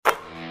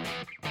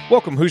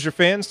Welcome, Hoosier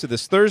fans, to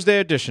this Thursday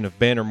edition of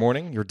Banner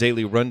Morning, your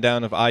daily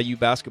rundown of IU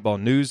basketball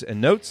news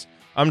and notes.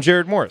 I'm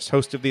Jared Morris,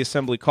 host of the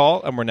Assembly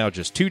Call, and we're now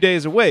just 2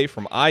 days away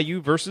from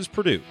IU versus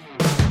Purdue.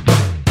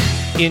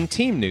 In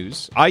team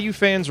news, IU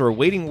fans are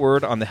awaiting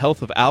word on the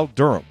health of Al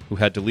Durham, who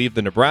had to leave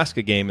the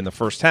Nebraska game in the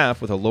first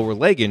half with a lower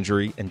leg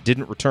injury and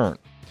didn't return.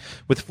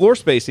 With floor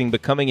spacing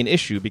becoming an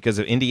issue because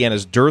of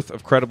Indiana's dearth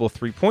of credible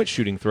three-point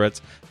shooting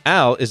threats,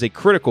 Al is a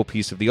critical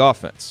piece of the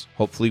offense.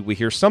 Hopefully we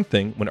hear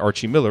something when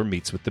Archie Miller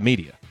meets with the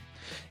media.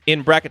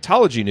 In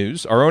bracketology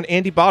news, our own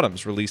Andy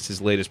Bottoms released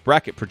his latest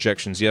bracket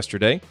projections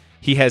yesterday.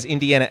 He has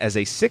Indiana as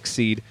a 6th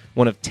seed,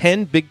 one of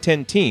 10 Big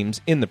Ten teams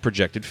in the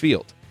projected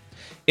field.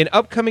 In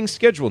upcoming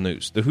schedule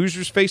news, the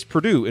Hoosiers face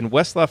Purdue in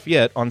West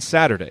Lafayette on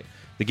Saturday.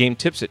 The game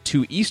tips at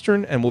 2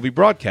 Eastern and will be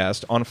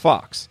broadcast on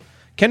Fox.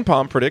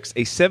 KenPom predicts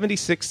a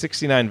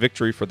 76-69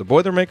 victory for the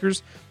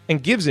Boilermakers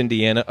and gives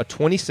Indiana a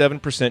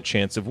 27%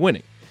 chance of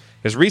winning.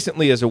 As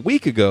recently as a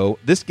week ago,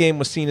 this game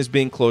was seen as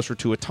being closer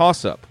to a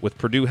toss-up, with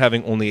Purdue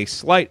having only a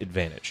slight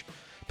advantage.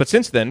 But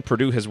since then,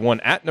 Purdue has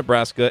won at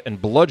Nebraska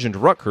and bludgeoned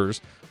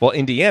Rutgers, while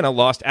Indiana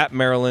lost at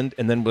Maryland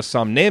and then was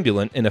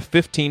somnambulant in a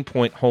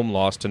 15-point home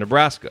loss to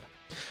Nebraska.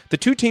 The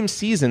two teams'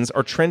 seasons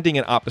are trending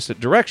in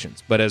opposite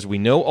directions, but as we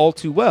know all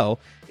too well,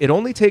 it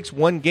only takes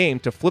one game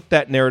to flip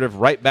that narrative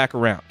right back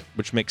around,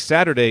 which makes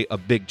Saturday a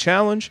big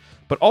challenge,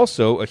 but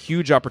also a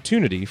huge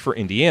opportunity for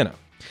Indiana.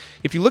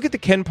 If you look at the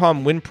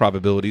KenPom win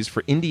probabilities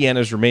for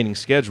Indiana's remaining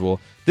schedule,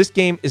 this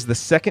game is the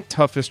second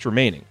toughest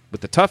remaining,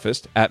 with the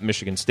toughest at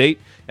Michigan State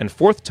and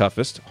fourth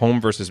toughest, home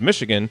versus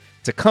Michigan,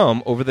 to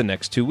come over the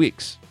next 2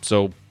 weeks.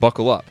 So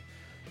buckle up.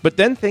 But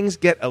then things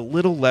get a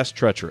little less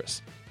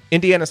treacherous.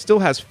 Indiana still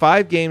has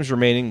 5 games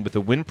remaining with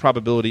a win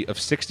probability of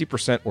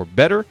 60% or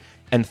better,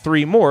 and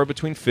 3 more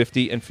between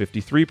 50 and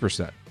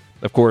 53%.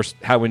 Of course,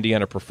 how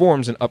Indiana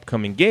performs in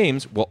upcoming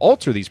games will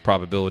alter these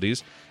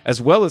probabilities,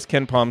 as well as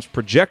KenPom's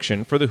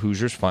projection for the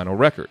Hoosiers' final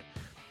record.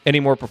 Any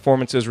more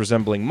performances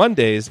resembling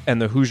Monday's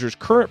and the Hoosiers'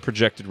 current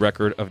projected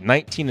record of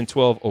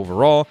 19-12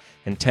 overall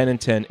and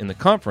 10-10 in the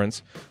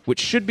conference,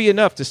 which should be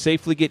enough to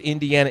safely get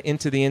Indiana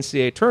into the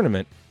NCAA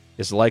tournament,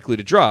 is likely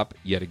to drop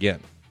yet again.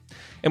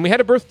 And we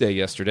had a birthday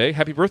yesterday.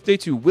 Happy birthday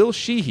to Will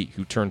Sheehy,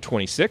 who turned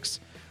 26.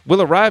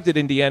 Will arrived at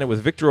Indiana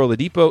with Victor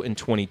Oladipo in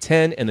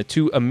 2010, and the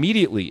two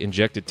immediately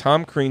injected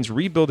Tom Crean's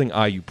rebuilding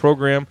IU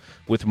program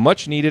with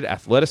much-needed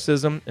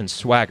athleticism and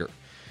swagger.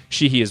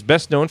 Sheehy is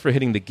best known for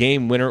hitting the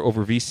game winner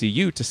over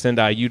VCU to send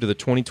IU to the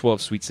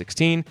 2012 Sweet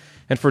 16,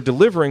 and for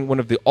delivering one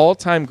of the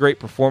all-time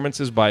great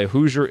performances by a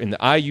Hoosier in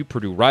the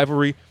IU-Purdue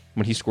rivalry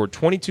when he scored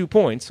 22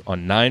 points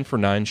on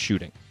 9-for-9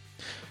 shooting.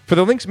 For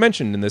the links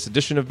mentioned in this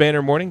edition of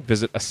Banner Morning,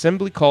 visit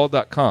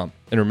assemblycall.com,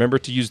 and remember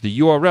to use the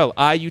URL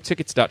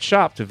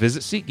iutickets.shop to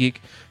visit SeatGeek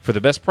for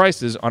the best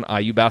prices on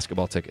IU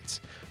basketball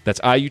tickets. That's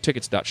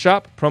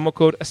iutickets.shop, promo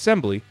code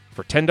ASSEMBLY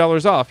for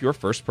 $10 off your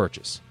first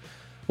purchase.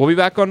 We'll be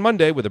back on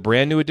Monday with a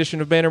brand new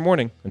edition of Banner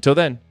Morning. Until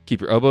then, keep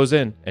your elbows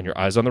in and your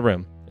eyes on the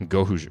rim, and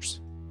go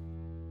Hoosiers.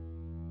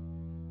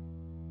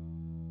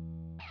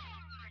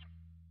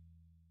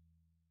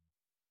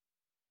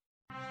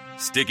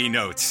 Sticky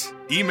notes,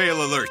 email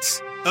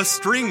alerts, a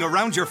string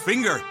around your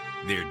finger.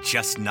 They're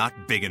just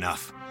not big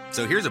enough.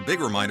 So here's a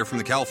big reminder from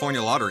the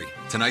California Lottery.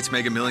 Tonight's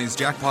Mega Millions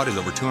jackpot is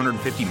over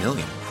 $250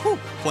 million. Whew.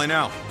 Play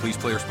now. Please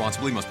play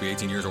responsibly. Must be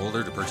 18 years or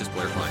older to purchase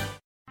player client.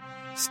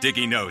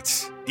 Sticky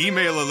notes,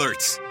 email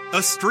alerts,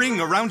 a string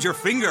around your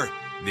finger.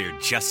 They're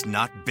just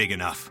not big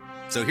enough.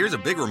 So here's a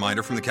big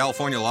reminder from the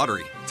California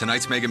Lottery.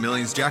 Tonight's Mega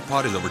Millions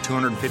jackpot is over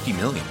 $250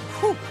 million.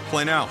 Whew.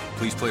 Play now.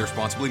 Please play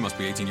responsibly. Must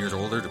be 18 years or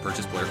older to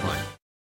purchase player client.